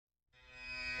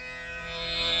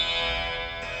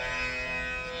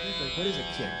What is a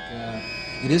kick?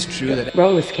 It is true that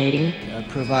roller skating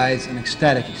provides an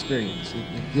ecstatic experience.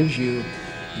 It gives you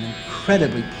an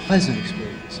incredibly pleasant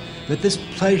experience. But this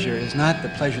pleasure is not the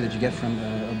pleasure that you get from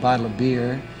a bottle of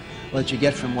beer, or that you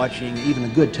get from watching even a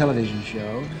good television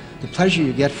show. The pleasure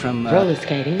you get from roller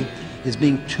skating is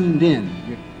being tuned in.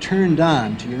 You're turned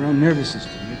on to your own nervous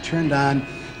system. You're turned on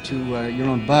to your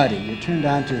own body. You're turned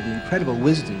on to the incredible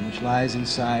wisdom which lies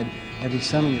inside every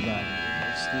cell in your body.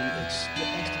 It's the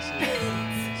ecstasy.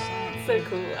 So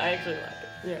cool. I actually like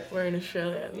it. Yeah, we're in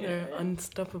Australia and they're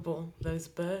unstoppable, those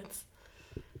birds.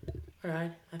 All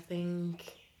right, I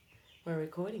think we're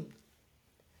recording.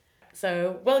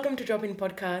 So, welcome to Drop In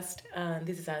Podcast.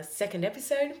 This is our second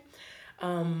episode.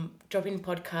 Drop In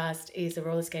Podcast is a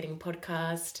roller skating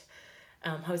podcast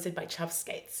hosted by Chuff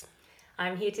Skates.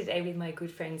 I'm here today with my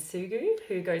good friend Sugu,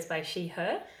 who goes by she,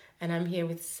 her. And I'm here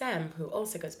with Sam, who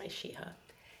also goes by she, her.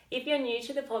 If you're new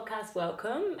to the podcast,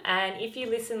 welcome. And if you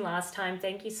listened last time,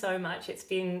 thank you so much. It's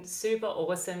been super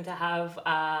awesome to have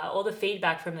all the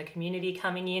feedback from the community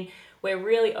coming in. We're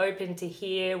really open to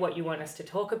hear what you want us to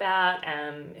talk about,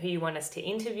 who you want us to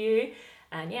interview.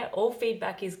 And yeah, all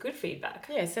feedback is good feedback.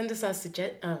 Yeah, send us our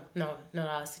not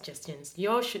our suggestions.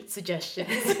 Your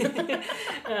suggestions.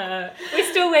 We're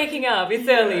still waking up. It's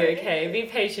early, okay? Be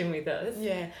patient with us.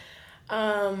 Yeah.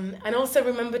 And also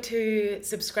remember to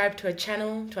subscribe to our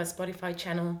channel, to our Spotify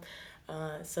channel,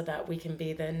 so that we can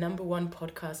be the #1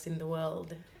 podcast in the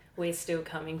world. We're still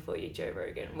coming for you, Joe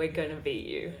Rogan. We're going to beat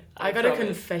you. I got a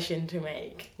confession to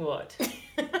make. What?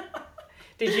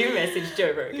 Did you message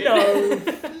Joe Rogan?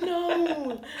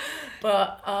 No.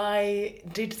 But I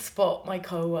did spot my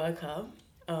co-worker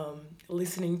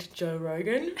listening to Joe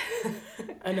Rogan,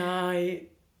 and I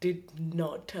did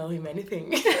not tell him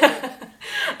anything.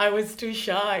 I was too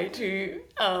shy to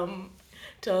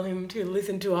tell him to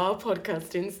listen to our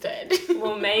podcast instead.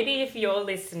 Well, maybe if you're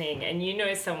listening and you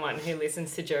know someone who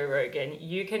listens to Joe Rogan,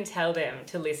 you can tell them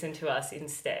to listen to us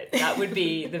instead. That would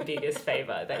be the biggest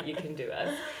favour that you can do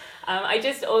us. I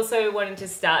just also wanted to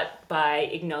start by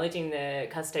acknowledging the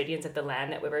custodians of the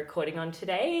land that we're recording on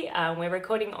today. We're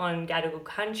recording on Gadigal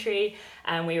country,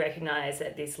 and we recognise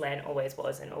that this land always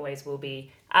was and always will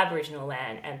be Aboriginal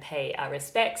land, and pay our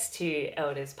respects to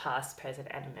elders past, present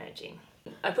and emerging.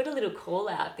 I put a little call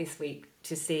out this week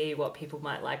to see what people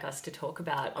might like us to talk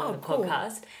about on the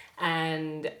podcast.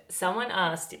 And someone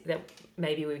asked that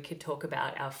maybe we could talk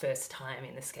about our first time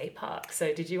in the skate park.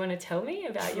 So did you want to tell me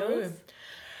about yours?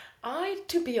 I,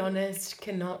 to be honest,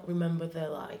 cannot remember the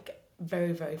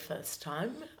very, very first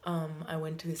time I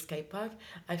went to the skate park.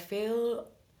 I feel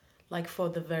like for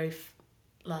the very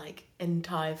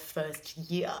entire first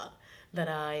year that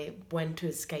I went to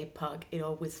a skate park, it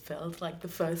always felt like the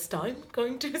first time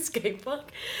going to a skate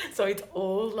park. So it's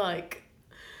all I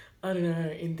don't know,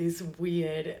 in this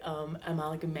weird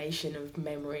amalgamation of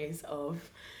memories of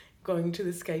going to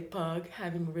the skate park,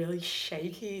 having really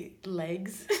shaky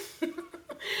legs,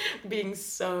 being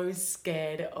so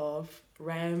scared of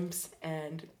ramps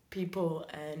and people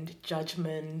and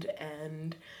judgment,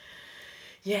 and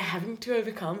having to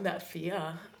overcome that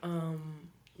fear.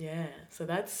 So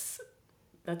that's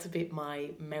a bit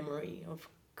my memory of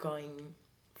going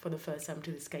for the first time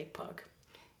to the skate park.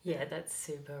 Yeah, that's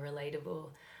super relatable.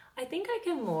 I think I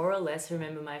can more or less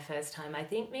remember my first time. I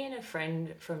think me and a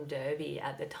friend from Derby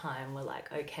at the time were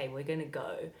like, okay, we're going to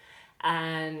go.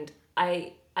 And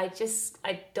I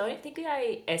don't think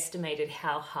I estimated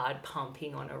how hard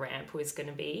pumping on a ramp was going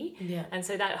to be. Yeah. And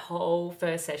so that whole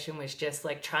first session was just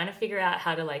trying to figure out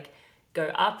how to go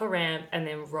up a ramp and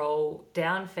then roll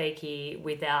down fakie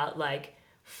without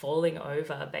falling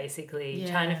over, basically.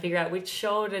 Trying to figure out which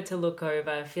shoulder to look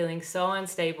over, feeling so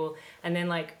unstable. And then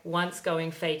once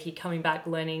going fakie, coming back,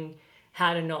 learning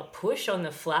how to not push on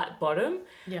the flat bottom.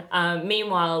 Yeah.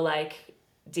 Meanwhile,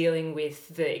 dealing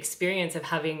with the experience of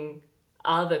having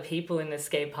other people in the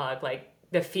skate park,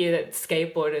 the fear that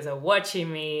skateboarders are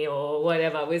watching me or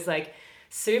whatever was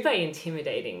super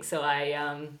intimidating. So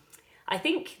I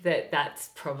think that that's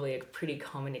probably a pretty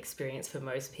common experience for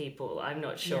most people. I'm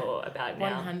not sure about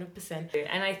now. 100%.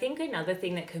 And I think another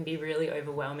thing that can be really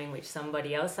overwhelming, which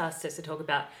somebody else asked us to talk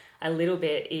about a little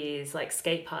bit, is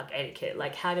skate park etiquette,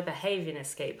 how to behave in a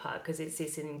skate park, because it's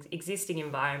this existing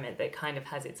environment that kind of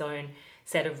has its own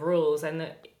set of rules. And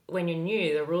when you're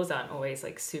new, the rules aren't always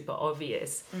like super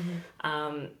obvious.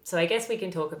 So I guess we can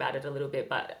talk about it a little bit,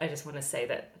 but I just want to say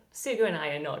that Sugu and I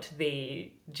are not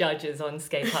the judges on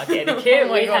skate park etiquette.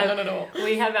 Not at all.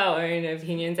 We have our own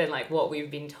opinions and like what we've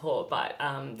been taught, but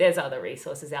there's other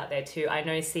resources out there too. I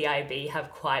know CIB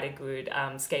have quite a good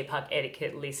skate park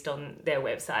etiquette list on their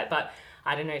website, but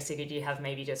I don't know, Sugu, do you have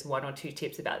maybe just 1 or 2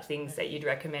 tips about things that you'd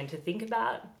recommend to think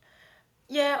about?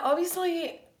 Yeah,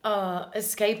 obviously a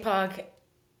skate park,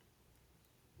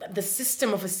 the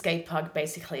system of a skate park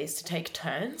basically is to take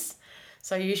turns.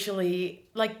 So usually,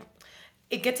 like,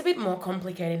 it gets a bit more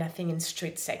complicated, I think, in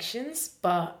street sections,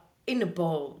 but in a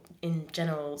bowl, in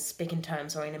general speaking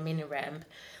terms, or in a mini ramp,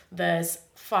 there's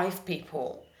 5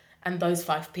 people, and those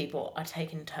 5 people are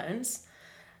taking turns.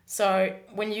 So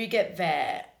when you get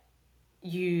there,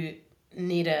 you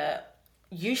need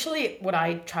usually what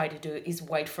I try to do is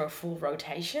wait for a full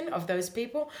rotation of those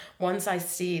people. Once I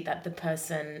see that the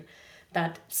person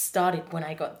that started when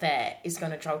I got there is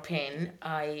going to drop in,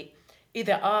 I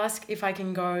either ask if I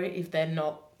can go, if they're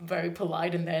not very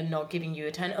polite and they're not giving you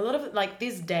a turn. A lot of, like,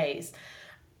 these days,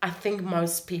 I think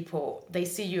most people, they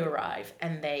see you arrive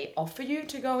and they offer you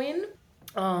to go in.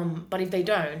 But if they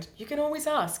don't, you can always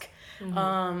ask.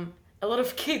 A lot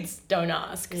of kids don't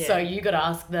ask, so you got to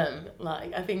ask them.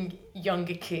 Like, I think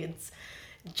younger kids,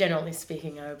 generally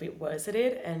speaking, are a bit worse at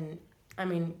it. And, I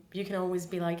mean, you can always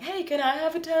be like, hey, can I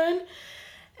have a turn?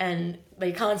 And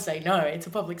they can't say no. It's a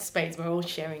public space. We're all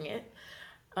sharing it.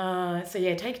 So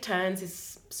yeah, take turns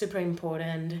is super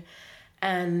important.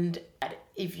 And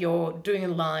if you're doing a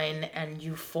line and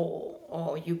you fall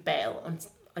or you bail on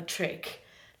a trick,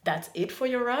 that's it for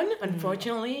your run.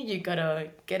 Unfortunately, you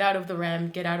gotta get out of the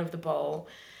ramp, get out of the bowl,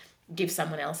 give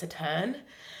someone else a turn.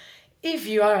 If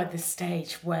you are at the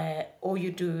stage where all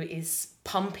you do is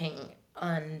pumping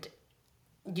and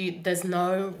there's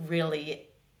no really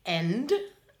end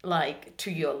like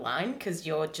to your line because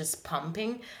you're just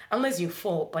pumping, unless you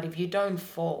fall. But if you don't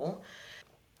fall,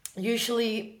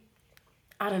 usually,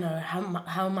 I don't know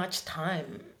how much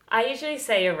time. I usually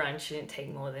say a run shouldn't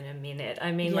take more than a minute.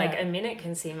 I mean, like, a minute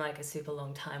can seem like a super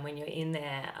long time when you're in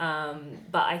there.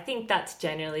 But I think that's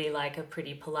generally like a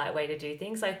pretty polite way to do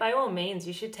things. Like, by all means,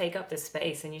 you should take up the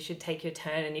space and you should take your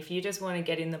turn. And if you just want to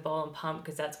get in the bowl and pump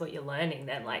because that's what you're learning,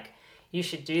 then like, you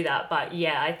should do that. But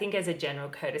yeah, I think as a general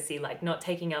courtesy, like, not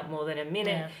taking up more than a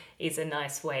minute is a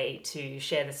nice way to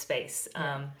share the space.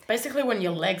 Basically, when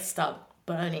your legs start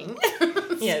burning,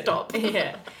 stop.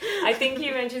 Yeah. I think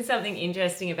you mentioned something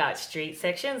interesting about street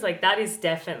sections. Like, that is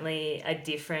definitely a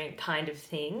different kind of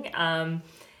thing.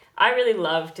 I really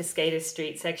love to skate a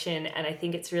street section, and I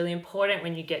think it's really important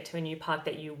when you get to a new park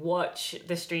that you watch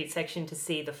the street section to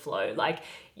see the flow. Like,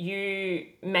 you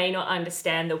may not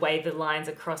understand the way the lines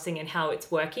are crossing and how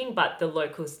it's working, but the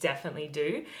locals definitely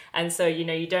do. And so, you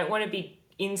know, you don't want to be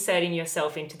inserting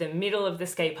yourself into the middle of the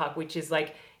skate park, which is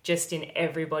like just in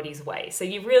everybody's way. So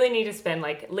you really need to spend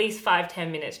like at least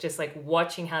 5-10 minutes just like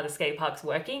watching how the skate park's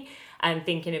working and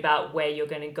thinking about where you're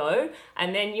going to go.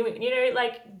 And then you know,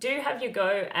 like, do have your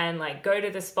go and like go to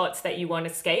the spots that you want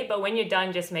to skate, but when you're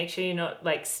done, just make sure you're not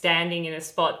like standing in a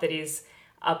spot that is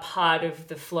a part of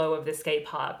the flow of the skate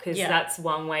park, because that's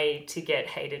one way to get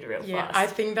hated real fast. I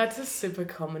think that's a super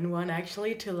common one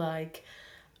actually, to like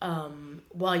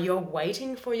while you're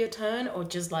waiting for your turn, or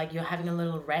just like you're having a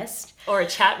little rest, or a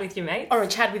chat with your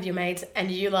mates, and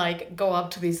you like go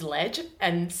up to this ledge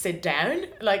and sit down.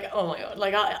 Like, oh my god,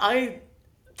 like I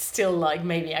still like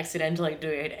maybe accidentally do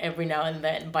it every now and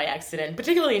then by accident,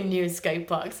 particularly in new skate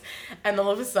parks, and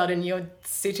all of a sudden you're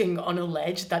sitting on a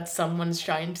ledge that someone's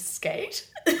trying to skate.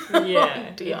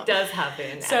 Yeah, it does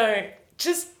happen. So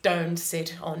just don't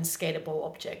sit on skatable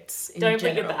objects in Don't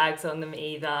general. put your bags on them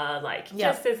either. Like,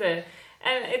 just as a...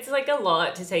 And it's like a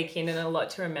lot to take in and a lot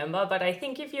to remember. But I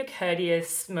think if you're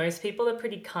courteous, most people are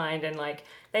pretty kind, and like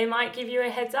they might give you a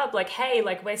heads up, like, hey,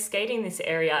 like, we're skating this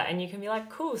area, and you can be like,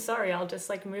 cool, sorry, I'll just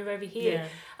like move over here.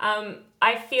 Yeah.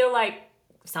 I feel like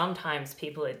sometimes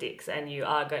people are dicks and you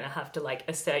are going to have to like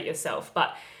assert yourself.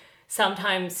 But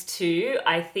sometimes too,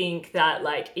 I think that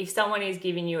like if someone is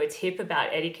giving you a tip about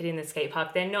etiquette in the skate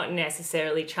park, they're not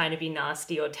necessarily trying to be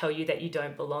nasty or tell you that you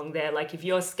don't belong there. Like if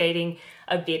you're skating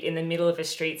a bit in the middle of a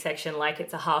street section, like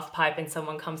it's a half pipe, and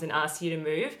someone comes and asks you to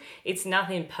move, it's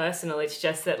nothing personal. It's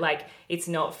just that like it's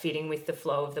not fitting with the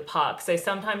flow of the park. So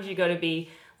sometimes you got to be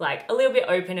like a little bit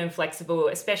open and flexible,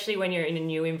 especially when you're in a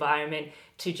new environment,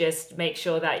 to just make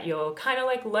sure that you're kind of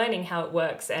like learning how it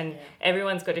works, and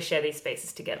everyone's got to share these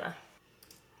spaces together.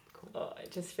 Cool. Oh, I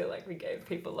just feel like we gave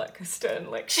people like a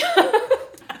stern lecture.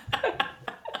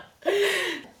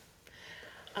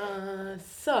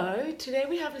 So today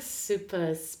we have a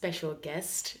super special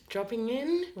guest dropping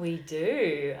in. We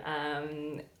do.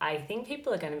 I think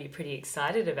people are going to be pretty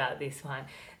excited about this one.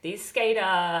 This skater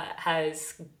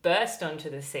has burst onto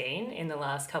the scene in the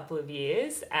last couple of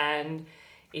years and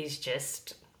is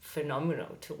just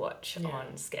phenomenal to watch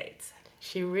on skates.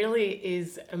 She really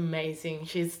is amazing.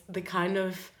 She's the kind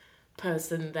of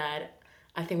person that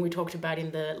I think we talked about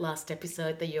in the last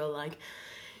episode, that you're like,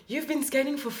 you've been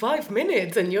skating for 5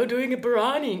 minutes and you're doing a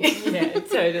Barani. Yeah,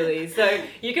 totally. So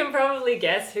you can probably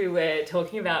guess who we're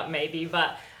talking about maybe,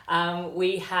 but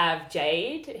we have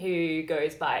Jade, who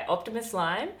goes by Optimus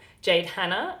Lime. Jade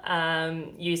Hannah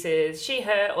uses she,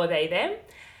 her, or they, them.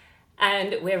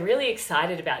 And we're really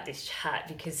excited about this chat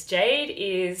because Jade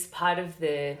is part of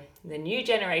the new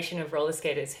generation of roller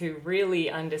skaters who really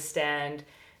understand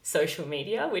social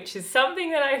media, which is something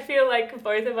that I feel like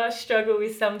both of us struggle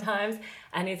with sometimes,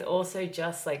 and is also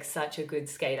just like such a good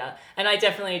skater. And I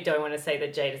definitely don't want to say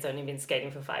that Jade has only been skating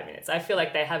for 5 minutes. I feel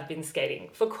like they have been skating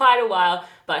for quite a while,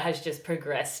 but has just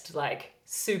progressed like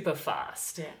super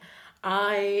fast. Yeah.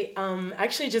 I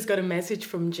actually just got a message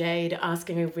from Jade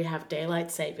asking if we have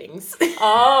daylight savings.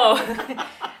 Oh,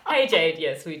 hey Jade,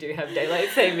 yes, we do have daylight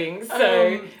savings.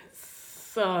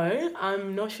 So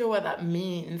I'm not sure what that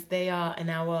means. They are an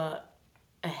hour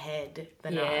ahead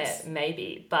than us. Yeah,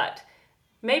 maybe. But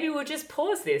maybe we'll just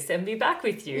pause this and be back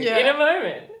with you in a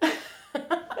moment.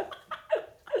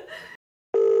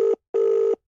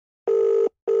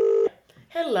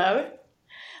 Hello.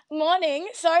 Morning.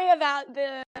 Sorry about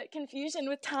the confusion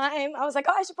with time. I was like,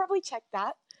 I should probably check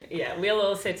that. Yeah, we'll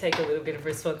also take a little bit of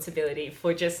responsibility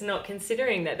for just not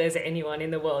considering that there's anyone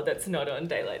in the world that's not on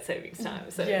daylight savings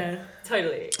time. So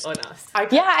totally on us.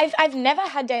 I've never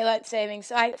had daylight savings,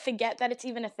 so I forget that it's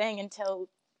even a thing until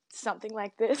something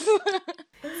like this.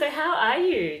 So how are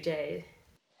you, Jade?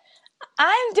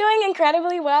 I'm doing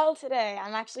incredibly well today.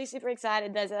 I'm actually super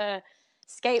excited. There's a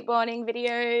skateboarding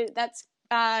video that's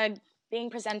being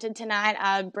presented tonight,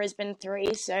 Brisbane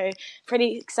 3, so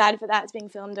pretty excited for that. It's being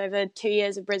filmed over 2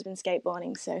 years of Brisbane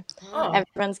skateboarding, so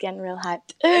everyone's getting real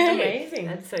hyped. That's amazing.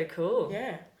 That's so cool.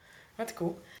 Yeah, that's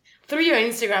cool. Through your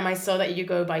Instagram, I saw that you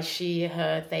go by she,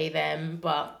 her, they, them,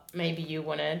 but maybe you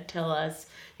want to tell us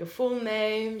your full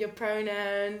name, your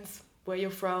pronouns, where you're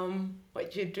from,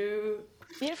 what you do.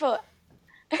 Beautiful.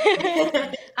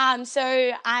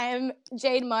 So I'm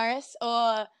Jade Morris,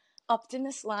 or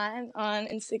Optimus Lime on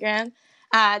Instagram,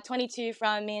 22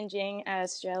 from Mianjing,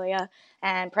 Australia,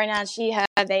 and pronouns she, her,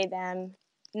 they, them,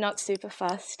 not super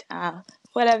fussed,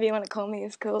 whatever you want to call me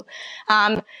is cool.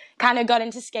 Kind of got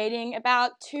into skating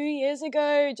about 2 years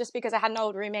ago just because I had an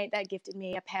old roommate that gifted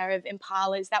me a pair of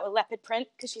Impalas that were leopard print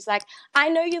because she's like, I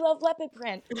know you love leopard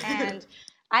print, and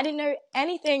I didn't know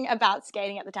anything about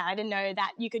skating at the time. I didn't know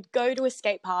that you could go to a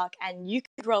skate park and you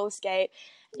could roller skate.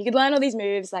 You could learn all these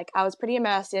moves. Like, I was pretty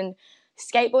immersed in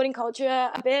skateboarding culture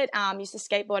a bit. Used to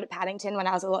skateboard at Paddington when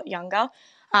I was a lot younger.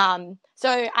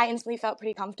 So I instantly felt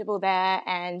pretty comfortable there.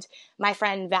 And my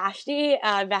friend Vashti,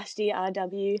 Vashti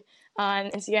RW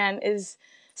on Instagram,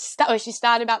 she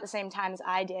started about the same time as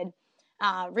I did.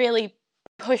 Really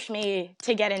pushed me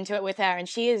to get into it with her. And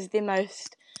she is the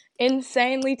most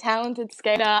insanely talented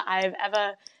skater I've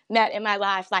ever met in my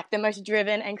life, like the most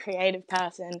driven and creative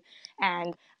person.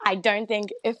 And I don't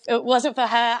think if it wasn't for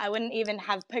her, I wouldn't even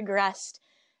have progressed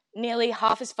nearly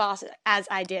half as fast as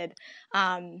I did.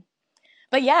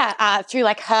 But yeah, through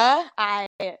like her, I,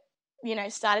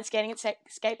 started skating at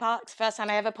skate parks. First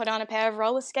time I ever put on a pair of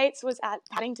roller skates was at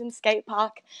Paddington Skate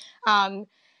Park.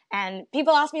 And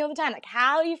people ask me all the time, like,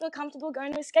 how do you feel comfortable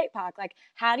going to a skate park? Like,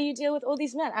 how do you deal with all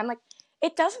these men? I'm like,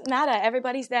 it doesn't matter.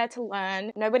 Everybody's there to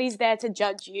learn. Nobody's there to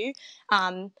judge you.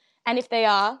 And if they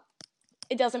are,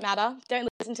 it doesn't matter. Don't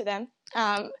listen to them.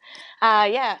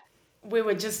 Yeah. We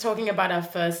were just talking about our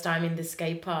first time in the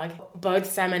skate park.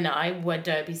 Both Sam and I were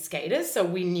derby skaters, so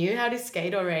we knew how to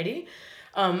skate already.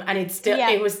 And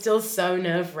it was still so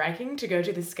nerve-wracking to go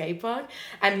to the skate park.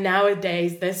 And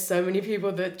nowadays, there's so many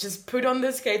people that just put on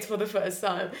the skates for the first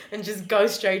time and just go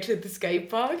straight to the skate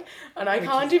park. And I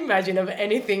can't imagine of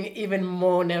anything even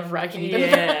more nerve-wracking than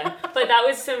that. But that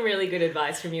was some really good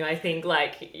advice from you, I think.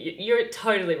 Like, you're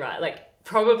totally right. Like,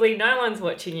 probably no one's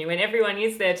watching you and everyone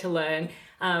is there to learn,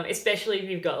 especially if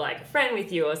you've got, like, a friend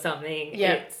with you or something.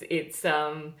 Yeah.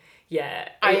 Yeah,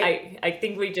 I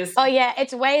think we just... Oh, yeah,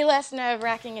 it's way less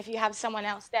nerve-wracking if you have someone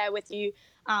else there with you.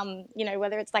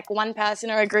 Whether it's like one person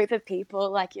or a group of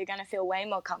people, like, you're going to feel way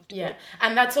more comfortable. Yeah,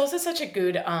 and that's also such a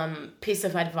good piece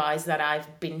of advice that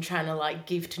I've been trying to, like,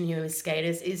 give to new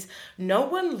skaters is no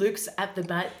one looks at the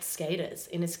bad skaters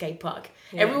in a skate park.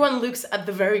 Yeah. Everyone looks at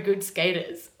the very good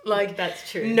skaters. Like, that's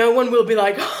true. No one will be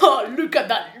like, oh, look at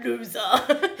that loser.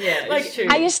 Yeah, like, it's true.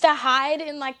 I used to hide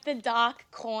in like the dark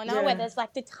corner Yeah. where there's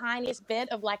like the tiniest bit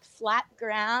of like flat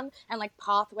ground and like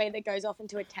pathway that goes off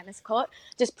into a tennis court,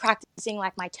 just practicing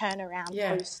like my turnaround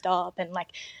post up and like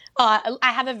I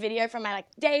have a video from my like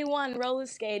day one roller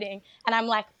skating and I'm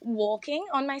like walking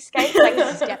on my skates,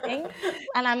 like stepping,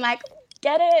 and I'm like,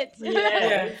 get it.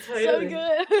 Yeah, So totally.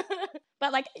 good.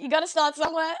 But like you got to start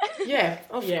somewhere. Yeah,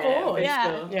 of Yeah, course. for Yeah.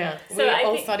 sure. Yeah, So we I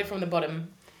all think- started from the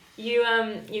bottom. You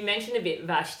mentioned a bit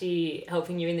Vashti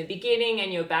helping you in the beginning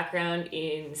and your background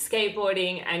in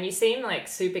skateboarding, and you seem like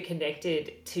super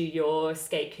connected to your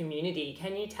skate community.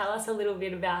 Can you tell us a little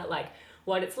bit about like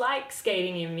what it's like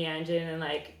skating in Mianjin and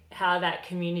like how that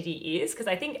community is? Because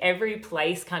I think every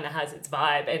place kind of has its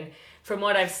vibe, and from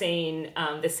what I've seen,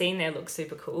 the scene there looks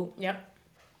super cool. Yep.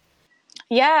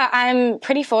 Yeah, I'm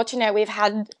pretty fortunate. We've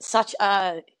had such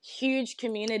a huge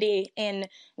community in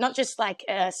not just like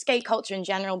skate culture in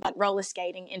general, but roller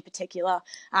skating in particular.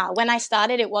 When I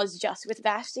started, it was just with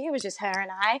Vashti. It was just her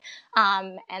and I.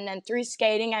 And then through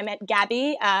skating, I met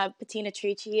Gabby, Patina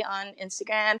Trici on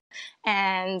Instagram,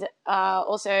 and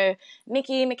also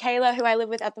Mickey, Michaela, who I live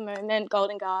with at the moment,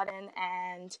 Golden Garden,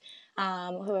 and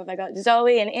who have I got?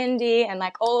 Zoe and Indy, and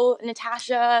like all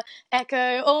Natasha,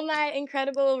 Echo, all my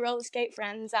incredible roller skate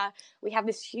friends. We have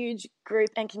this huge group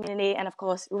and community, and of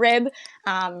course Rib,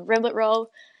 Riblet Roll.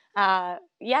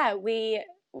 We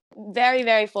very,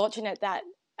 very fortunate that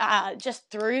just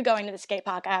through going to the skate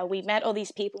park, we met all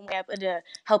these people and we were able to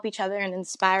help each other and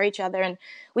inspire each other, and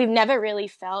we've never really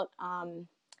felt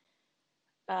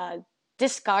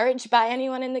discouraged by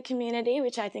anyone in the community,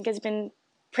 which I think has been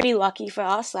pretty lucky for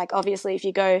us. Like obviously if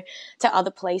you go to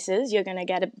other places you're going to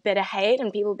get a bit of hate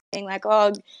and people being like,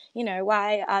 oh, you know,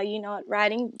 why are you not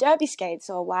riding derby skates,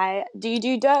 or why do you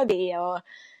do derby, or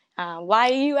why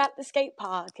are you at the skate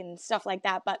park and stuff like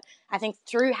that. But I think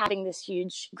through having this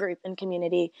huge group and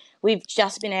community, we've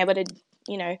just been able to,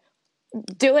 you know,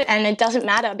 do it, and it doesn't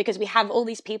matter because we have all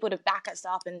these people to back us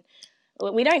up, and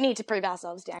we don't need to prove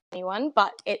ourselves to anyone,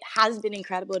 but it has been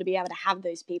incredible to be able to have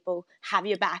those people have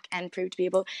your back and prove to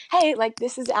people, hey, like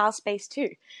this is our space too.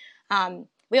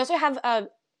 We also have a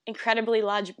incredibly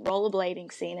large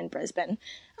rollerblading scene in Brisbane.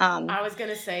 I was going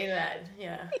to say that,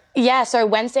 yeah. Yeah, so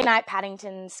Wednesday night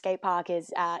Paddington Skate Park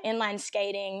is inline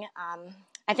skating.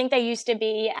 I think they used to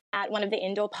be at one of the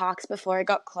indoor parks before it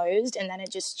got closed, and then it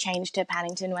just changed to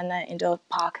Paddington when the indoor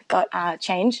park got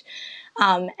changed.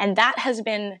 And that has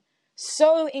been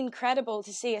so incredible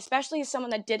to see, especially as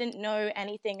someone that didn't know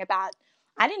anything about,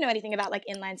 I didn't know anything about like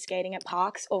inline skating at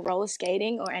parks or roller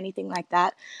skating or anything like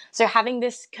that. So having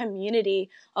this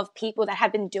community of people that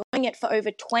have been doing it for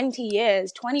over 20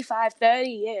 years, 25, 30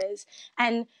 years,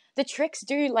 and the tricks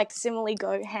do like similarly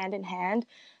go hand in hand.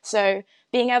 So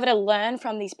being able to learn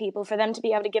from these people, for them to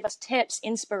be able to give us tips,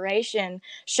 inspiration,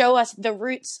 show us the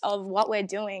roots of what we're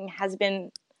doing has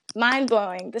been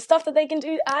mind-blowing. The stuff that they can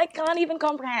do, I can't even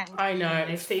comprehend. I know.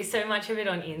 I see so much of it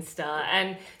on Insta.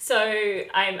 And so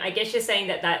I guess you're saying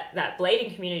that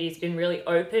blading community has been really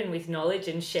open with knowledge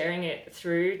and sharing it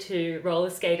through to roller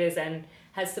skaters and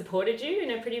has supported you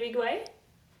in a pretty big way?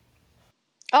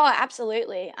 Oh,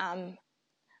 absolutely.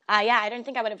 I don't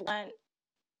think I would have learned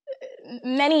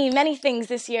many things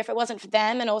this year if it wasn't for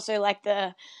them, and also like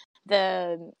the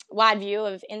wide view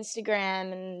of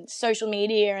Instagram and social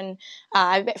media, and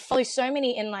I follow so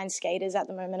many inline skaters at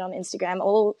the moment on Instagram,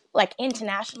 all like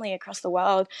internationally across the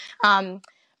world.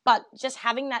 But just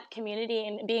having that community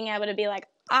and being able to be like,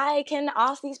 I can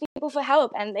ask these people for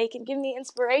help and they can give me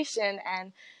inspiration,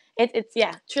 and it's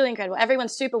truly incredible.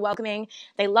 Everyone's super welcoming.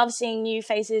 They love seeing new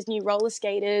faces, new roller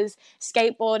skaters,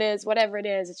 skateboarders, whatever it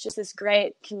is. It's just this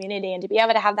great community, and to be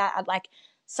able to have that at like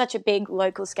such a big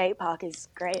local skate park is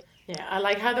great. Yeah, I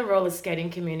like how the roller skating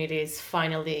community is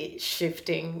finally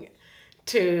shifting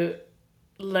to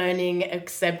learning,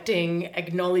 accepting,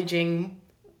 acknowledging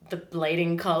the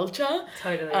blading culture.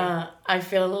 Totally. I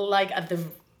feel like at the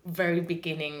very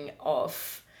beginning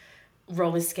of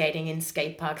roller skating in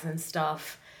skate parks and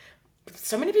stuff,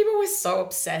 so many people were so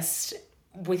obsessed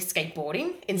with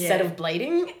skateboarding instead of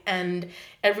blading, and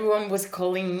everyone was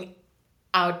calling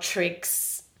out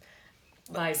tricks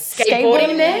Like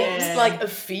skateboarding names, like a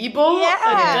feeble,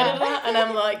 Yeah. and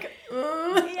I'm like,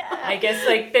 I guess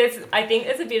like I think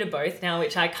there's a bit of both now,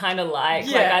 which I kind of like.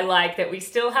 Yeah. Like I like that we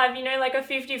still have, you know, like a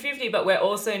 50-50, but we're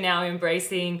also now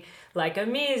embracing like a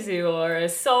Mizu or a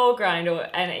Soul Grind,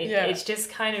 it's just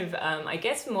kind of I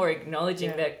guess more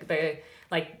acknowledging the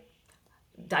like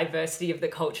diversity of the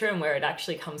culture and where it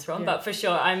actually comes from. But for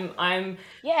sure, I'm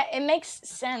Yeah, it makes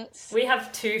sense. we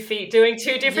have 2 feet doing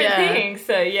 2 different things.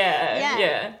 So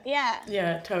yeah.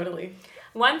 Yeah. Totally.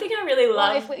 One thing I really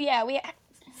love. Well, we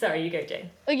Sorry, you go,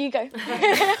 Jane. Oh, you go.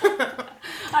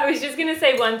 I was just going to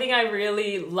say one thing I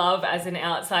really love as an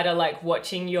outsider, like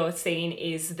watching your scene,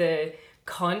 is the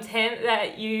content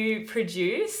that you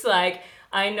produce. Like,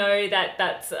 I know that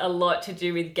that's a lot to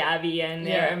do with Gabby and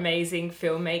their amazing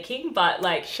filmmaking, but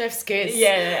like... Chef's kiss.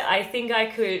 Yeah, I think I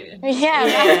could...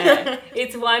 Yeah.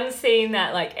 It's one scene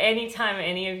that like anytime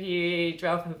any of you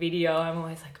drop a video, I'm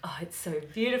always like, oh, it's so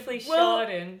beautifully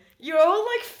shot and... You're all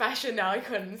like fashion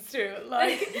icons too.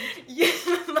 Like,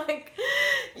 like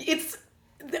it's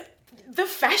the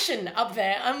fashion up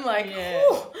there. I'm like,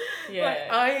 like,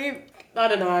 I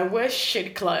don't know. I wear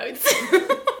shit clothes,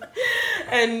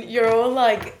 and you're all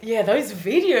like, those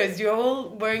videos. You're all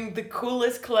wearing the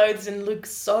coolest clothes and look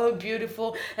so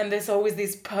beautiful. And there's always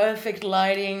this perfect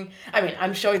lighting. I mean,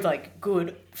 I'm sure it's like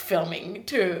good filming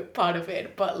too, part of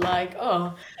it. But like,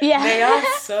 they are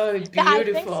so beautiful. I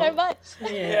think so much.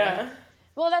 Yeah.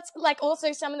 Well, that's like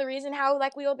also some of the reason how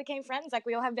like we all became friends. Like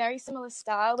we all have very similar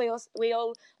style. We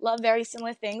all love very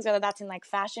similar things, whether that's in like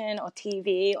fashion or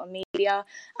TV or media.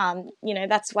 You know,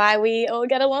 that's why we all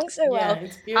get along so well.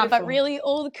 It's beautiful. But really,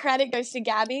 all the credit goes to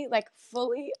Gabby. Like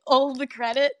fully, all the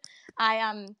credit.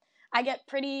 I get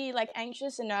pretty like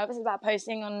anxious and nervous about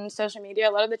posting on social media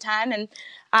a lot of the time, and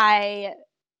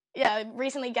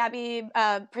recently Gabby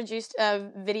produced a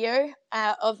video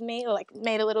of me, or like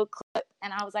made a little clip,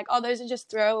 and I was like, oh, those are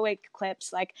just throwaway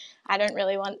clips. Like, I don't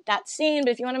really want that scene, but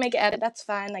if you want to make an edit, that's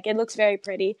fine. Like, it looks very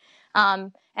pretty.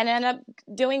 And it ended up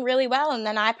doing really well, and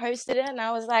then I posted it, and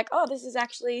I was like, oh, this is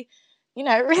actually, you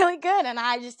know, really good. And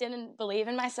I just didn't believe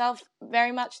in myself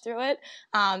very much through it.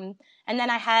 And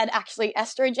then I had actually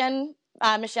Estrogen,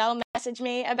 Michelle messaged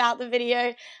me about the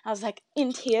video. I was like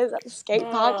in tears at the skate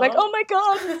park, like, oh my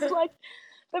God, this is like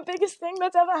the biggest thing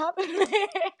that's ever happened to me.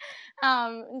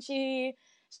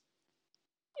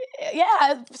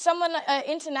 And someone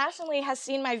internationally has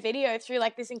seen my video through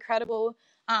like this incredible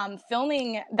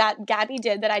filming that Gabby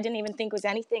did that I didn't even think was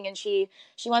anything. And she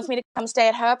wants me to come stay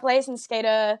at her place and skate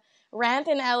a ramp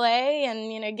in LA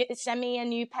and, you know, send me a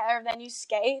new pair of their new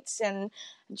skates. And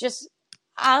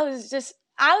I was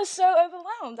so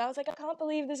overwhelmed. I was like, I can't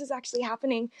believe this is actually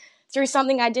happening through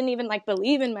something I didn't even like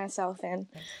believe in myself in.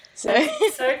 So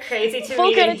crazy to full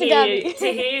me credit to Gabby.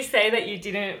 to hear you say that you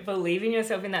didn't believe in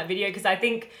yourself in that video, because I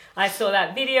think I saw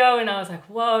that video and I was like,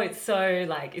 whoa, it's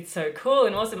so cool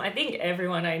and awesome. I think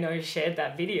everyone I know shared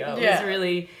that video. It was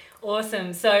really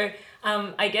awesome. So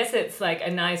I guess it's like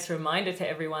a nice reminder to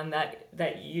everyone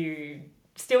that you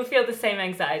still feel the same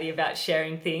anxiety about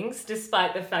sharing things,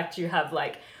 despite the fact you have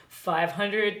like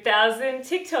 500,000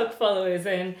 TikTok followers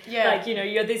and like, you know,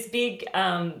 you're this big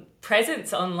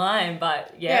presence online.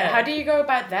 But how do you go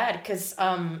about that? Because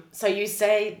so you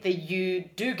say that you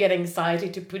do get anxiety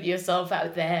to put yourself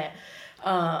out there,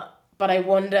 but I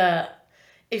wonder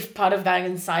if part of that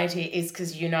anxiety is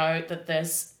because you know that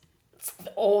there's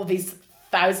all these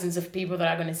thousands of people that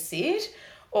are going to see it,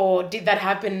 or did that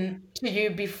happen to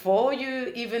you before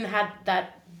you even had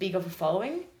that big of a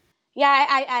following?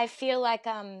 Yeah, I feel like,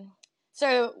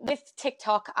 so with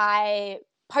TikTok, I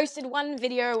posted one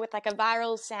video with like a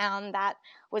viral sound that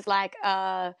was like,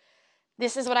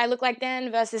 this is what I look like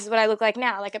then versus this is what I look like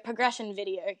now, like a progression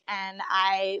video. And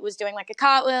I was doing like a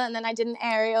cartwheel and then I did an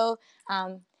aerial.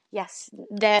 Yes,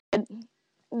 they're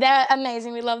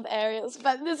amazing. We love the aerials,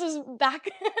 but this was back.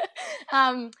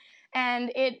 And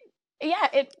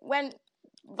it went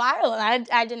viral, and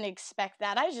I didn't expect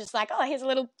that. I was just like, oh, here's a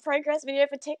little progress video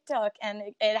for TikTok, and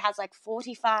it has like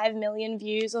 45 million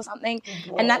views or something.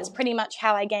 Whoa. And that's pretty much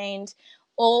how I gained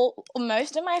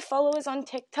most of my followers on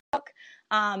TikTok.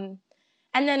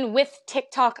 And then with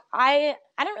TikTok, I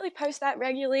don't really post that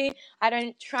regularly. I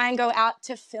don't try and go out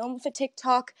to film for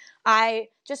TikTok. I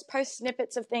just post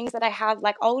snippets of things that I have,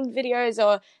 like old videos,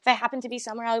 or if I happen to be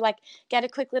somewhere, I'll like get a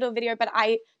quick little video, but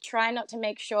I try not to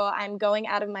make sure I'm going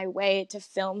out of my way to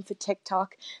film for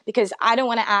TikTok because I don't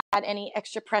want to add any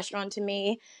extra pressure onto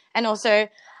me. And also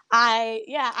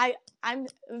I'm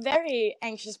a very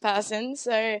anxious person,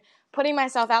 so putting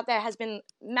myself out there has been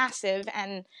massive,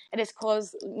 and it has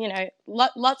caused, you know,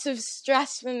 lots of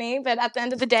stress for me. But at the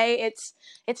end of the day, it's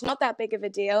not that big of a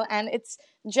deal, and it's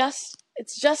just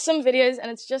some videos, and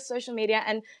it's just social media,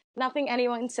 and nothing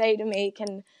anyone say to me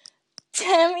can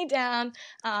tear me down.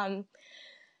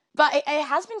 But it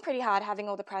has been pretty hard having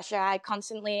all the pressure. I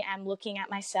constantly am looking at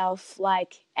myself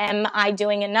like, am I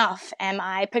doing enough? Am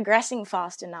I progressing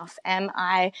fast enough? Am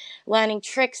I learning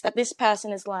tricks that this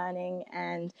person is learning?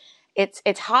 And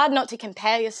it's hard not to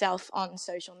compare yourself on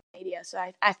social media. So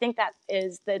I think that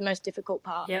is the most difficult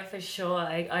part. Yeah, for sure.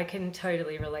 I can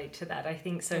totally relate to that. I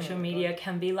think social media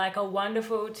can be like a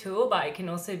wonderful tool, but it can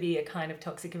also be a kind of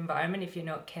toxic environment if you're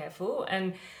not careful.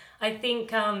 And I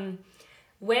think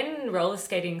when roller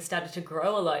skating started to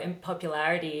grow a lot in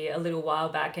popularity a little while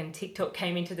back and TikTok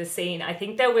came into the scene, I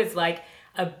think there was like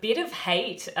a bit of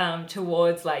hate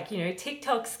towards like, you know,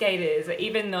 TikTok skaters,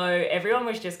 even though everyone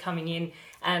was just coming in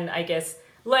and I guess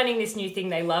learning this new thing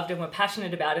they loved and were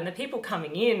passionate about. And the people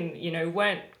coming in, you know,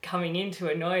 weren't coming in to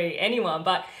annoy anyone.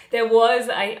 But there was,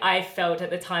 I felt at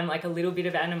the time, like a little bit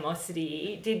of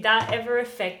animosity. Did that ever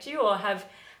affect you, or have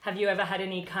you ever had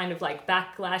any kind of like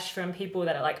backlash from people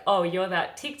that are like, oh, you're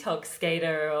that TikTok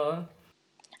skater? Or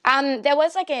there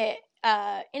was like a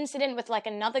incident with like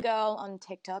another girl on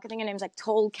TikTok. I think her name's like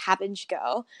Tall Cabbage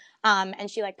Girl. And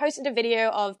she like posted a video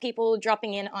of people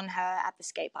dropping in on her at the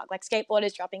skate park, like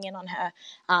skateboarders dropping in on her.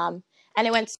 And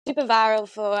it went super viral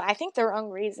for, I think, the wrong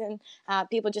reason.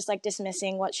 People just like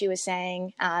dismissing what she was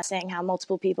saying, saying how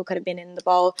multiple people could have been in the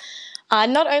bowl.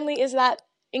 Not only is that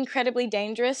incredibly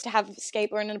dangerous to have a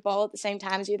skateboard and a bowl at the same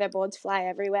time as you, their boards fly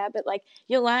everywhere, but like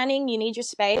you're learning, you need your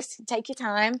space, take your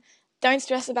time. Don't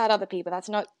stress about other people. That's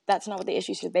not what the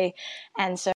issue should be.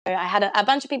 And so I had a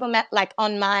bunch of people met like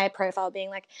on my profile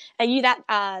being like, are you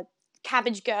that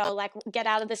cabbage girl? Like, get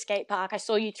out of the skate park. I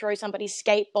saw you throw somebody's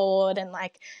skateboard and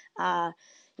like,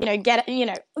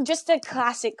 just the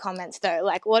classic comments though.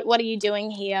 Like, what are you doing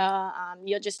here?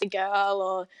 You're just a girl,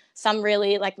 or some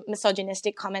really like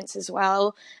misogynistic comments as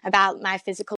well about my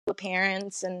physical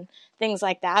appearance and things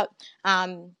like that.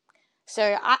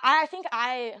 So I think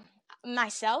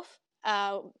myself,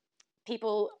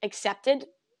 people accepted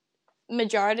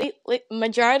majority,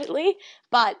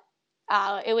 but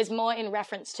it was more in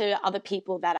reference to other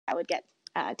people that I would get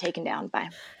taken down by.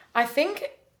 I think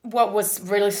what was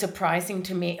really surprising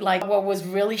to me, like what was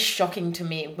really shocking to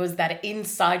me, was that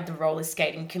inside the roller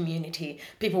skating community,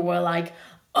 people were like,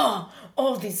 oh,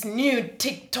 all these new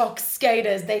TikTok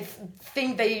skaters, they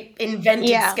think they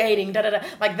invented skating, da da da.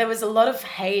 Like there was a lot of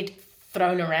hate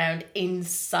thrown around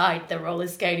inside the roller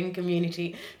skating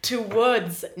community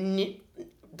towards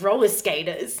roller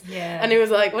skaters. Yeah. And it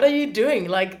was like, what are you doing?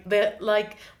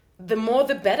 The more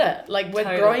the better. Like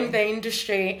we're growing the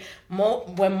industry more,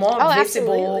 we're more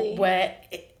visible, absolutely. where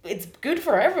it's good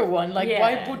for everyone. Like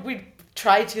why would we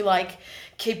try to like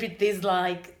keep it this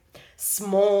like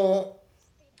small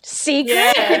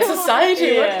secret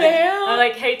society? What the hell? I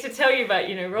like hate to tell you, but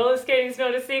you know, roller skating is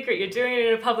not a secret. You're doing it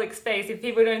in a public space. If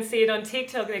people don't see it on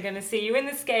TikTok, they're going to see you in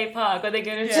the skate park, or they're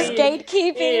going to see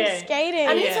gatekeeping, skating.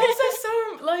 And it's also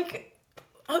so like,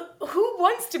 who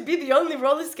wants to be the only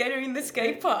roller skater in the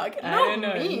skate park?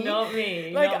 Not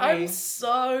me. Like I'm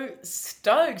so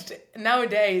stoked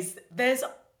nowadays. There's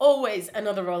always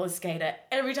another roller skater.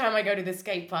 Every time I go to the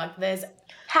skate park, there's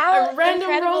a random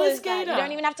incredible roller is skater. That? You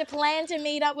don't even have to plan to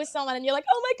meet up with someone, and you're like,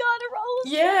 oh my god, a roller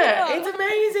skater. skater. It's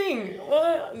amazing.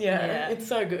 Well, it's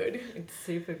so good. It's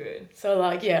super good. So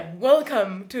like,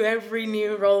 welcome to every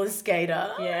new roller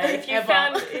skater. Yeah, if you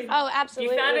found it,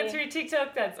 absolutely. You found it through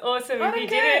TikTok, that's awesome. If you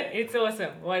didn't, it's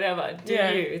awesome. Whatever, do you?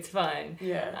 It's fine.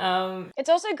 Yeah. It's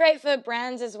also great for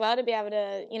brands as well to be able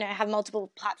to, you know, have multiple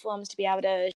platforms to be able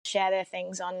to share their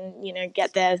things on, you know,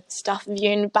 get their stuff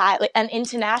viewed by like, an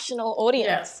international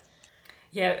audience.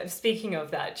 Yeah, speaking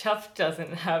of that, Chuff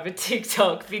doesn't have a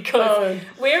TikTok because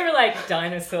we're like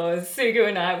dinosaurs, Sugu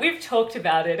and I. We've talked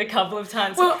about it a couple of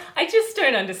times. Well, I just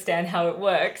don't understand how it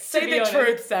works. Say the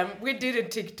truth, Sam. We did a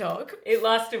TikTok. It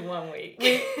lasted 1 week.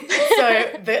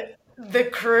 So the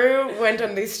crew went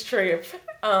on this trip,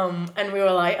 and we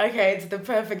were like, okay, it's the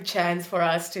perfect chance for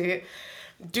us to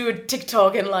do a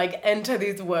TikTok and like enter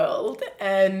this world.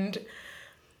 And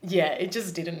it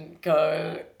just didn't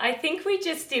go. I think we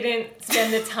just didn't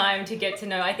spend the time to get to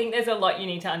know. I think there's a lot you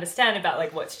need to understand about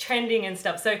like what's trending and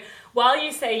stuff. So while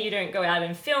you say you don't go out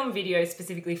and film videos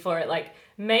specifically for it, like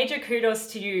major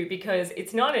kudos to you, because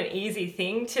it's not an easy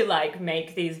thing to like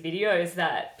make these videos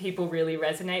that people really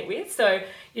resonate with. So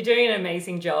you're doing an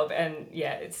amazing job, and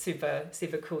it's super,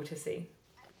 super cool to see.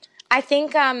 I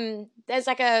think there's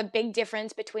like a big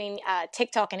difference between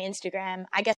TikTok and Instagram.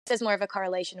 I guess there's more of a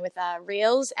correlation with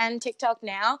Reels and TikTok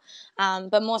now,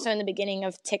 but more so in the beginning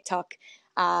of TikTok.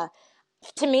 To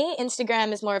me,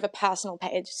 Instagram is more of a personal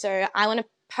page. So I want to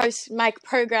post my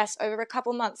progress over a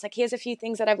couple months. Like, here's a few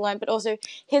things that I've learned, but also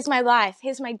here's my life,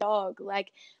 here's my dog.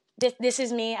 Like, this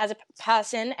is me as a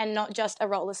person and not just a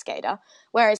roller skater.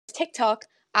 Whereas TikTok,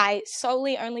 I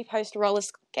solely only post roller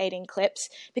skating clips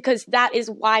because that is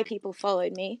why people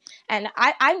followed me. And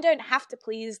I don't have to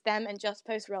please them and just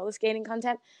post roller skating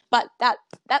content, but that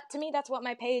to me, that's what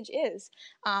my page is.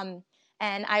 And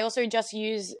I also just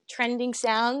use trending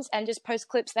sounds and just post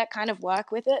clips that kind of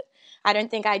work with it. I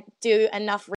don't think I do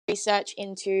enough research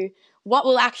into what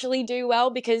will actually do well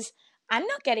because I'm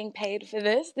not getting paid for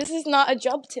this. This is not a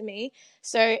job to me.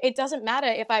 So it doesn't matter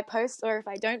if I post or if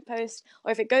I don't post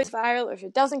or if it goes viral or if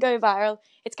it doesn't go viral.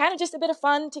 It's kind of just a bit of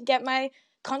fun to get my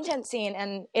content seen,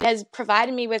 and it has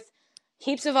provided me with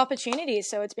heaps of opportunities.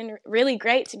 So it's been really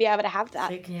great to be able to have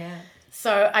that. Yeah.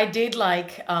 So I did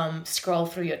scroll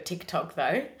through your TikTok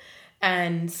though,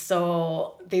 and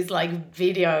saw this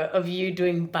video of you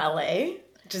doing ballet,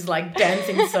 just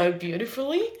dancing so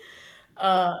beautifully.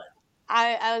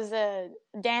 I was a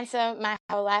dancer my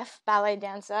whole life, ballet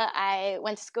dancer. I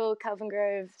went to school, Kelvin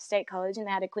Grove State College, and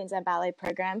they had a Queensland ballet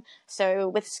program. So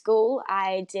with school,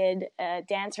 I did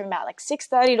dance from about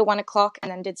 6:30 to 1 o'clock, and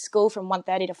then did school from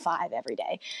 1:30 to 5 every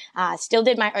day. Still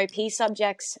did my OP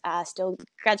subjects, still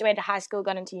graduated high school,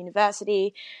 got into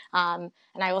university, and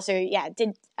I also,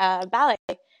 did ballet.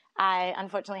 I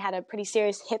unfortunately had a pretty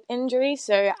serious hip injury,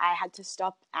 so I had to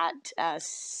stop at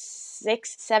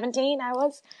 17, I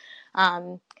was.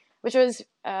 Which was,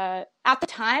 at the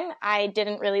time, I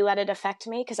didn't really let it affect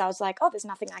me because I was like, oh, there's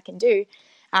nothing I can do.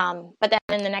 But then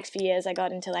in the next few years, I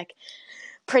got into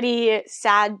pretty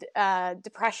sad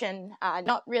depression,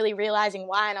 not really realizing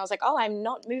why. And I was like, oh, I'm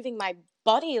not moving my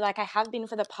body like I have been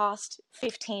for the past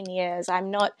 15 years.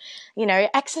 I'm not,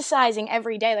 exercising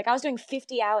every day. I was doing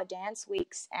 50-hour dance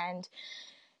weeks, and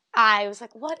I was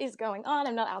like, what is going on?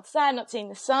 I'm not outside, I'm not seeing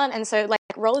the sun. And so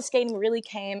roller skating really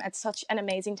came at such an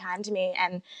amazing time to me.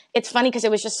 And it's funny because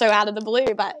it was just so out of the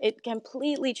blue, but it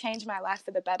completely changed my life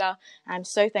for the better. I'm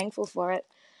so thankful for it.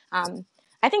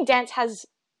 I think dance has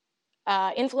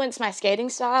influenced my skating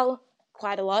style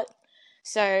quite a lot.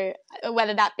 So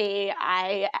whether that be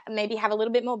I maybe have a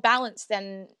little bit more balance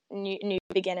than new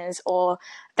beginners, or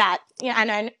that,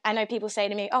 I know people say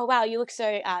to me, oh, wow, you look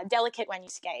so delicate when you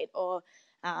skate, or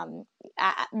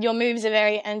your moves are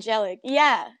very angelic.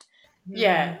 Yeah,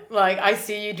 I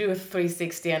see you do a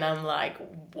 360 and I'm like,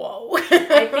 whoa.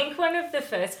 I think one of the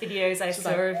first videos I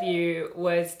saw of you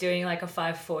was doing a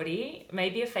 540,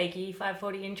 maybe a fakie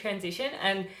 540 in transition,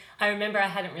 and I remember I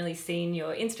hadn't really seen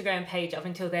your Instagram page up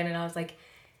until then, and I was like,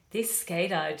 this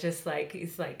skater just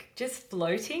is just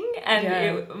floating,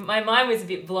 and my mind was a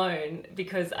bit blown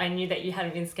because I knew that you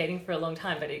hadn't been skating for a long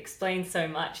time, but it explains so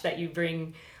much that you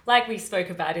bring, like we spoke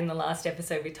about in the last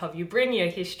episode with Tov, you bring your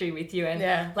history with you, and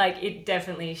it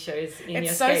definitely shows in your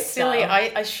skate style. It's so silly. I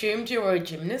assumed you were a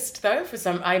gymnast though.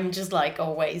 I'm just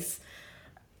always,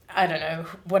 I don't know,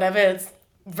 whatever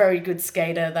very good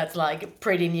skater that's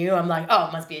pretty new, I'm like, oh,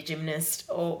 it must be a gymnast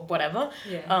or whatever.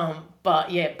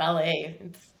 But ballet.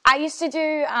 I used to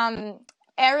do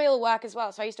aerial work as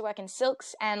well. So I used to work in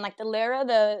silks and the lyra,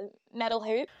 the metal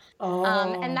hoop.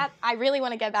 And that, I really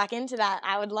want to get back into that.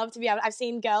 I would love to be able, I've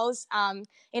seen girls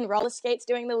in roller skates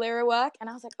doing the lyra work, and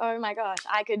I was like, oh my gosh,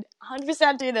 I could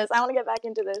 100% do this. I want to get back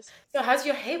into this. So how's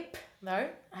your hip though?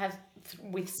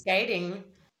 With skating?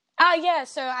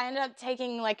 So I ended up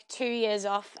taking 2 years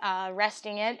off,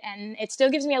 resting it, and it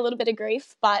still gives me a little bit of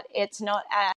grief, but it's not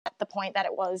at the point that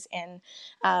it was in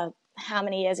how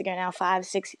many years ago now? 5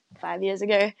 years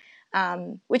ago,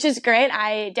 which is great.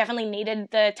 I definitely needed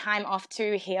the time off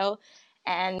to heal,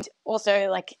 and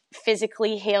also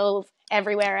physically heal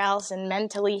everywhere else, and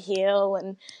mentally heal,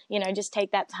 and just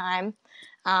take that time.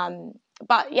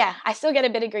 But yeah, I still get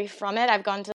a bit of grief from it. I've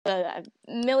gone to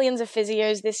millions of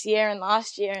physios this year and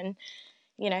last year, and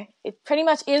it pretty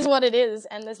much is what it is,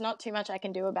 and there's not too much I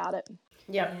can do about it.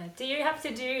 Yeah. Do you have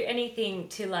to do anything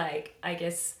to I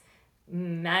guess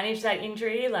manage that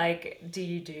injury? Do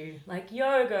you do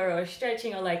yoga or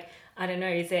stretching, or I don't know,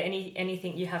 is there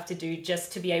anything you have to do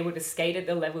just to be able to skate at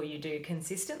the level you do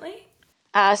consistently?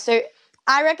 So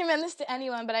I recommend this to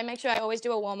anyone, but I make sure I always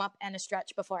do a warm-up and a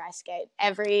stretch before I skate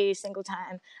every single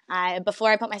time. Before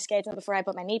I put my skates on, before I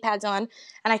put my knee pads on.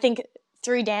 And I think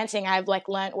through dancing, I've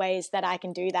learnt ways that I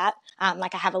can do that. I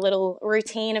have a little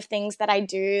routine of things that I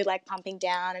do, pumping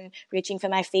down and reaching for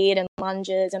my feet, and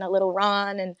lunges, and a little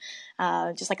run, and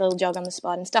just a little jog on the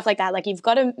spot and stuff like that. You've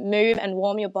got to move and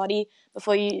warm your body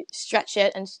before you stretch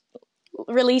it and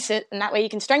release it, and that way you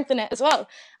can strengthen it as well,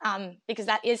 because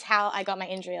that is how I got my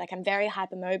injury. I'm very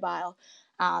hypermobile,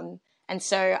 and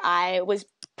so I was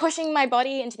pushing my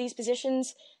body into these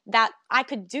positions that I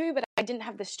could do, but I didn't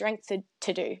have the strength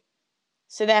to do.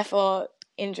 So therefore,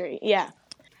 injury. Yeah.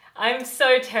 I'm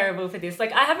so terrible for this.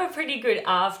 Like, I have a pretty good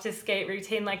after skate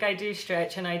routine. Like, I do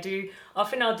stretch and I'll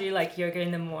do like yoga in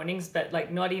the mornings, but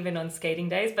like not even on skating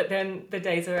days. But then the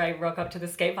days where I rock up to the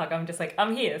skate park, I'm just like,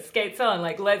 I'm here, skates on,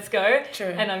 like, let's go. True.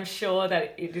 And I'm sure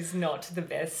that it is not the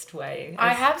best way.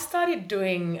 I have started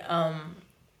doing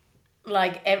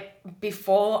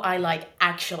before I like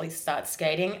actually start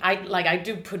skating, I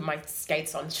do put my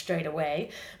skates on straight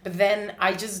away, but then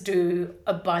I just do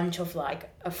a bunch of like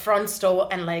a front stall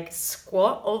and like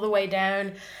squat all the way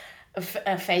down, a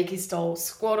fakie stall,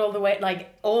 squat all the way,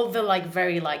 like all the like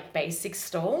very like basic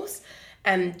stalls,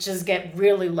 and just get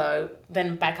really low,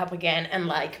 then back up again, and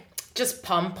like just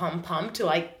pump to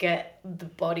like get the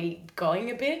body going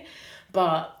a bit.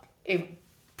 But it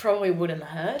probably wouldn't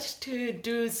hurt to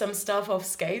do some stuff off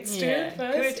skates too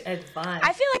first. Good advice.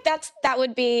 I feel like that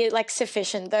would be like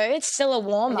sufficient though. It's still a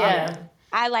warm up. Yeah.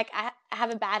 I have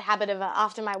a bad habit of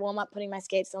after my warm up putting my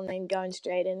skates on and going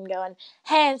straight in and going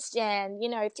handstand,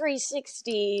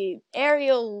 360,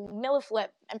 aerial Miller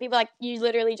flip, and people are like, you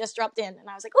literally just dropped in, and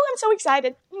I was like, oh, I'm so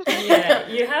excited. Yeah,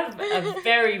 you have a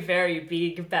very, very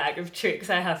big bag of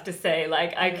tricks, I have to say.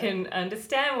 Like, I can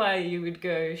understand why you would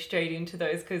go straight into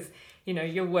those, because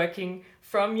you're working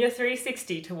from your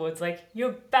 360 towards like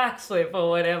your backflip or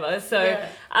whatever. So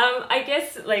I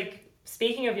guess, like,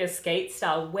 speaking of your skate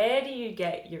style, where do you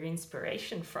get your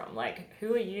inspiration from? Like,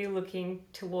 who are you looking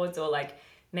towards, or like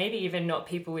maybe even not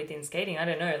people within skating? I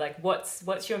don't know. Like,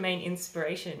 what's your main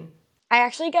inspiration? I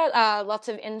actually get lots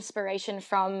of inspiration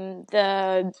from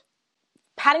the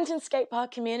Paddington skate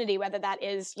park community, whether that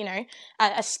is, a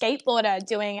skateboarder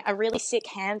doing a really sick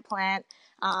hand plant,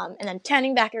 and then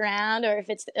turning back around, or if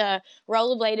it's a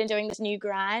rollerblade and doing this new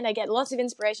grind. I get lots of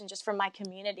inspiration just from my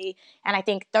community, and I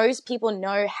think those people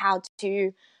know how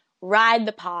to ride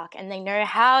the park and they know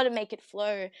how to make it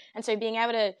flow. And so being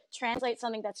able to translate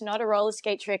something that's not a roller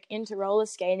skate trick into roller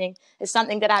skating is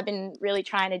something that I've been really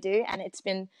trying to do, and it's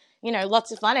been,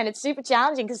 lots of fun, and it's super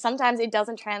challenging because sometimes it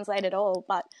doesn't translate at all,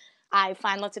 but I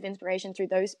find lots of inspiration through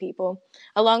those people.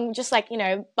 Along just like,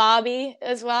 Barbie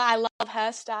as well. I love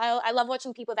her style. I love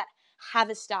watching people that have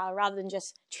a style rather than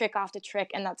just trick after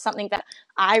trick. And that's something that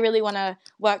I really want to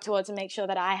work towards and make sure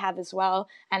that I have as well.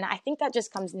 And I think that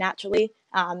just comes naturally,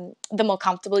 the more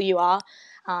comfortable you are.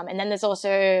 And then there's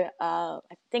also, I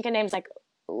think her name's like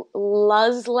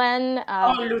Luzlen. Luzlen.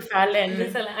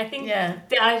 I think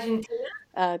the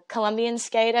Argentina. Colombian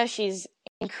skater. She's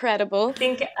incredible. I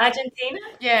think Argentina?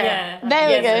 Yeah. There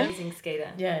we go. Amazing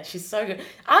skater. Yeah, she's so good.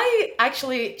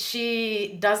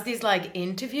 She does these like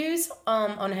interviews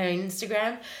on her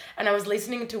Instagram, and I was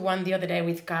listening to one the other day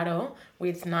with Caro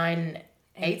with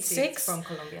 986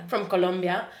 from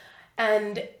Colombia.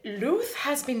 And Luz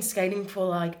has been skating for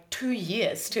like 2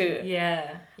 years too.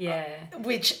 Yeah.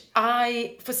 Which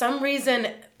for some reason,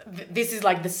 this is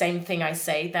like the same thing I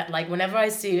say, that like whenever I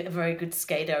see a very good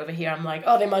skater over here, I'm like,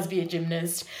 oh, they must be a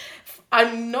gymnast.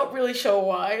 I'm not really sure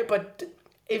why, but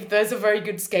if there's a very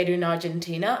good skater in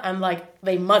Argentina, I'm like,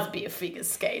 they must be a figure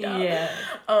skater. Yeah.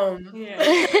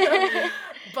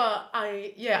 But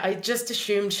I just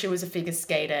assumed she was a figure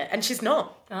skater, and she's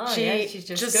not. Oh, she's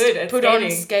just good at put skating.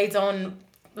 on skates on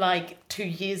like 2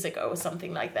 years ago or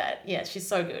something like that. Yeah, she's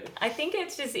so good. I think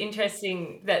it's just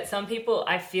interesting that some people,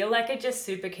 I feel like, are just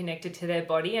super connected to their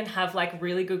body and have like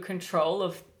really good control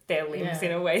of their limbs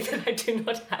in a way that I do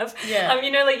not have. Yeah.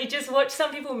 Like you just watch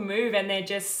some people move and they're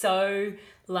just so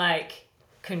like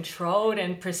controlled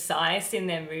and precise in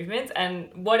their movements, and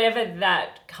whatever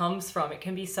that comes from, it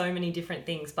can be so many different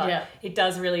things, but it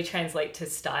does really translate to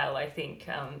style, I think,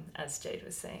 as Jade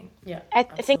was saying. Yeah, I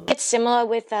think it's similar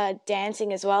with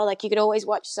dancing as well. Like, you could always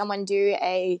watch someone do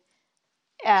a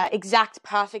exact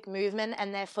perfect movement,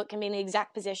 and their foot can be in the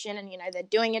exact position, and they're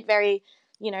doing it very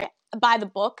by the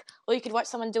book, or you could watch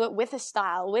someone do it with a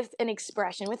style, with an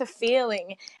expression, with a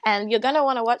feeling, and you're going to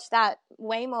want to watch that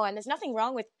way more. And there's nothing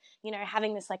wrong with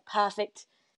having this like perfect,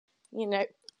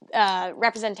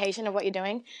 representation of what you're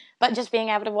doing, but just being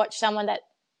able to watch someone that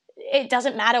it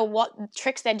doesn't matter what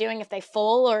tricks they're doing, if they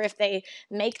fall or if they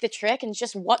make the trick, and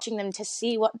just watching them to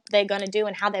see what they're going to do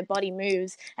and how their body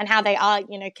moves and how they are,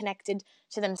 connected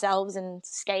to themselves and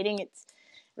skating. It's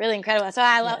really incredible. So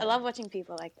I love watching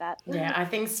people like that. Yeah, I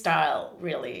think style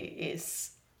really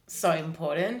is so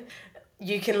important.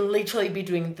 You can literally be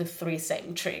doing the 3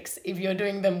 same tricks. If you're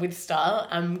doing them with style,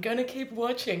 I'm going to keep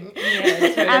watching. Yeah,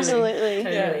 totally. Absolutely.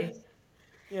 Totally.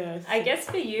 Yeah. I guess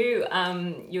for you,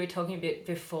 you were talking a bit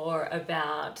before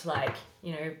about like,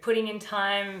 putting in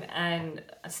time and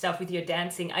stuff with your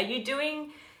dancing. Are you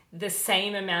doing the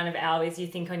same amount of hours you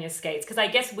think on your skates? Because I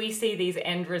guess we see these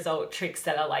end result tricks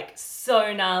that are like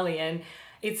so gnarly, and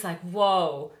it's like,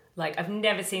 whoa, like, I've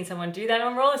never seen someone do that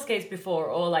on roller skates before,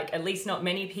 or like at least not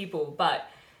many people. But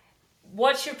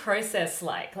what's your process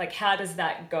like? Like, how does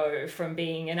that go from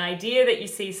being an idea that you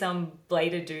see some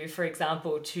blader do, for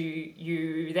example, to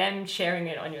you then sharing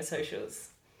it on your socials?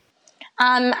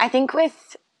 I think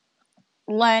with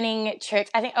learning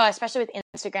tricks, especially with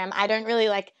Instagram, I don't really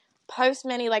like post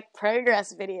many like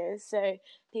progress videos, so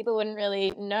people wouldn't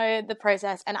really know the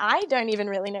process, and I don't even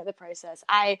really know the process.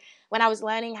 When I was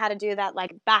learning how to do that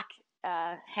like back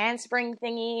handspring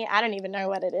thingy, I don't even know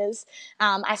what it is.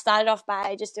 I started off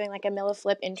by just doing like a Miller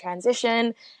flip in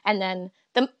transition, and then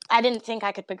I didn't think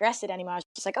I could progress it anymore. I was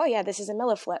just like, oh yeah, this is a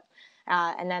Miller flip.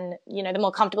 And then, the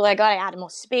more comfortable I got, I added more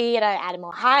speed, I added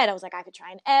more height. I was like, I could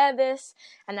try and air this.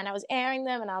 And then I was airing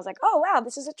them, and I was like, oh wow,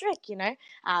 this is a trick,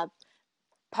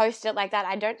 post it like that.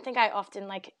 I don't think I often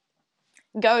like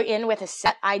go in with a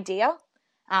set idea.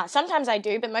 Sometimes I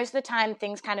do, but most of the time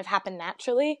things kind of happen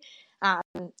naturally.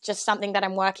 Just something that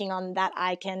I'm working on that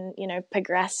I can,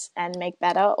 progress and make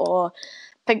better, or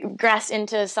progress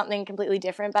into something completely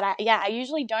different. But I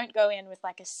usually don't go in with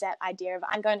like a set idea of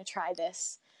I'm going to try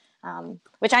this,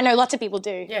 which I know lots of people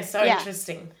do. Yeah,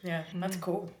 interesting. Yeah, that's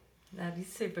cool. That'd be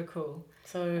super cool.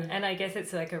 So, and I guess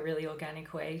it's like a really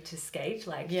organic way to skate,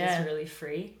 like just really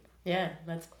free. Yeah,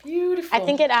 that's beautiful. I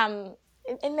think it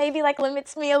maybe like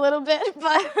limits me a little bit,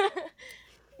 but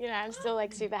I'm still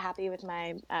like super happy with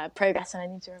my progress, and I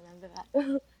need to remember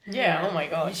that. Yeah, oh my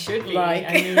god. You should be. Like,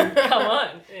 I mean, come on.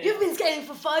 You've been skating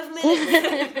for 5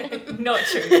 minutes. Not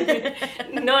true.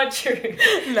 Not true.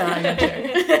 No, not true.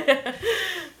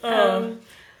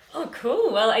 Oh,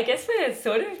 cool. Well, I guess we're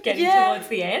sort of getting towards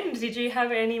the end. Did you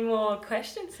have any more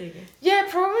questions, Sugi? Yeah,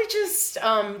 probably just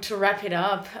to wrap it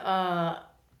up.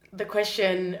 The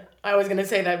question I was going to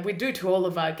say that we do to all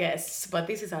of our guests, but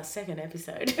this is our second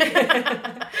episode.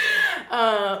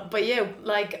 But yeah,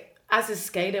 like as a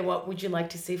skater, what would you like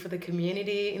to see for the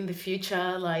community in the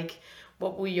future? Like,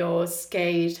 what will your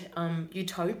skate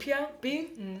utopia be?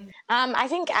 I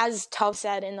think, as Tov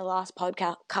said in the last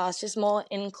podcast, just more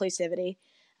inclusivity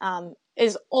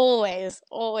is always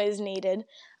needed.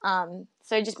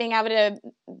 So just being able to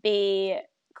be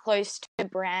close to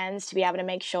brands, to be able to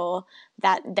make sure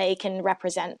that they can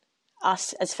represent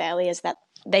us as fairly as that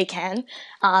they can,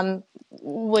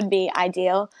 would be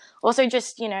ideal. Also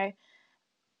just,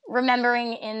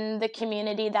 remembering in the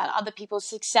community that other people's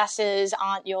successes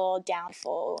aren't your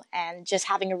downfall, and just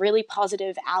having a really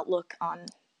positive outlook on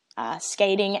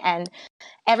skating. And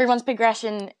everyone's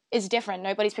progression is different.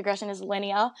 Nobody's progression is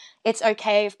linear. It's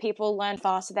okay if people learn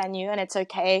faster than you, and it's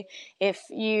okay if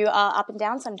you are up and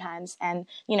down sometimes. And,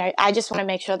 I just want to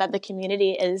make sure that the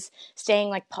community is staying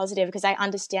like positive, because I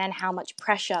understand how much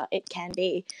pressure it can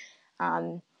be.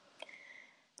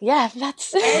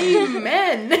 That's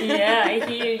Amen. Yeah, I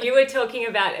hear you. You were talking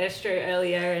about Estro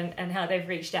earlier and how they've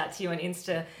reached out to you on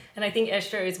Insta. And I think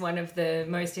Estro is one of the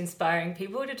most inspiring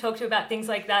people to talk to about things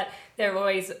like that. They're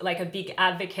always like a big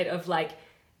advocate of like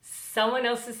someone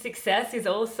else's success is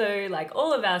also like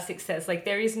all of our success. Like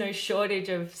there is no shortage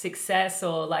of success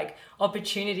or like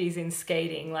opportunities in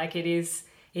skating. Like it is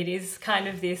kind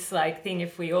of this like thing,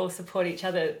 if we all support each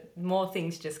other, more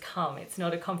things just come. It's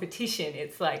not a competition.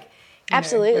 It's like,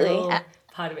 absolutely, we're all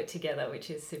part of it together, which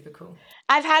is super cool.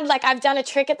 I've done a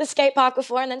trick at the skate park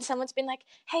before, and then someone's been like,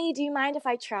 hey, do you mind if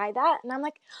I try that? And I'm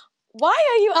like, why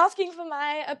are you asking for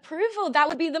my approval? That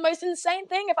would be the most insane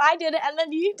thing if I did it and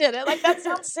then you did it. Like, that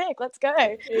sounds sick. Let's go.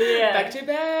 Yeah. Back to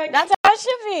back. That's how it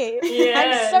should be. Yeah.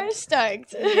 I'm so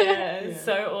stoked. Yeah,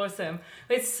 so awesome.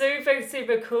 It's super,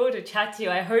 super cool to chat to you.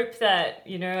 I hope that,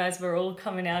 as we're all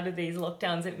coming out of these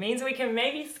lockdowns, it means we can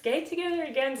maybe skate together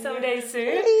again someday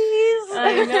soon. Please.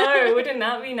 I know. Wouldn't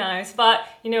that be nice? But,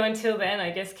 until then,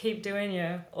 I guess keep doing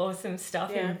your awesome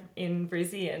stuff in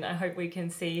Brizzy, and I hope we can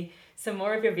see some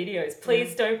more of your videos.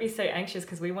 Please don't be so anxious,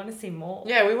 because we want to see more.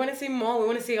 Yeah, we want to see more. We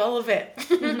want to see all of it.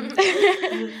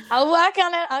 I'll work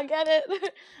on it. I'll get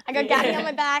it. I got Gabby on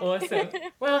my back. Awesome.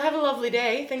 Well, have a lovely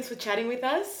day. Thanks for chatting with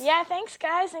us. Yeah, thanks,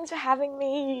 guys. Thanks for having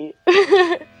me.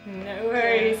 No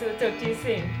worries. We'll talk to you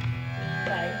soon.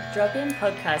 Bye. Drop In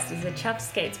Podcast is a Chuff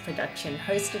Skates production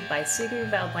hosted by Sugu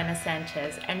Valbuena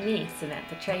Sanchez and me,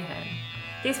 Samantha Traherne.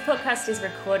 This podcast is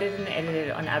recorded and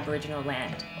edited on Aboriginal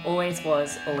land. Always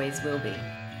was, always will be.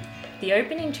 The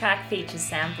opening track features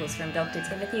samples from Dr.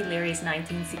 Timothy Leary's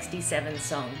 1967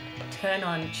 song, Turn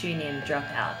On, Tune In, Drop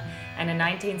Out, and a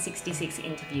 1966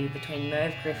 interview between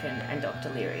Merv Griffin and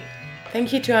Dr. Leary.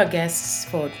 Thank you to our guests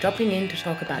for dropping in to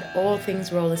talk about all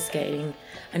things roller skating,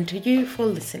 and to you for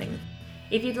listening.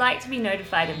 If you'd like to be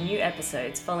notified of new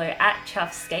episodes, follow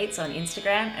 @ChuffSkates on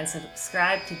Instagram and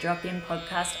subscribe to Drop In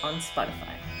Podcast on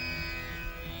Spotify.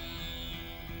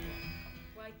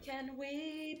 can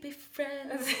we be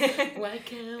friends? Why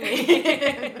can't we?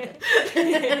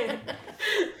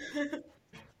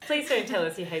 Please don't tell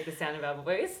us you hate the sound of our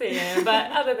voice,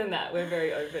 but other than that, we're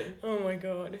very open. Oh my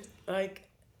god. Like,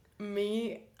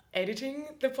 me editing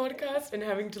the podcast and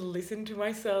having to listen to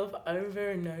myself over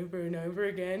and over and over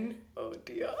again. Oh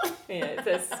dear. Yeah, it's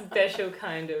a special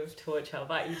kind of torture,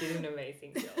 but you did an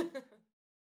amazing job.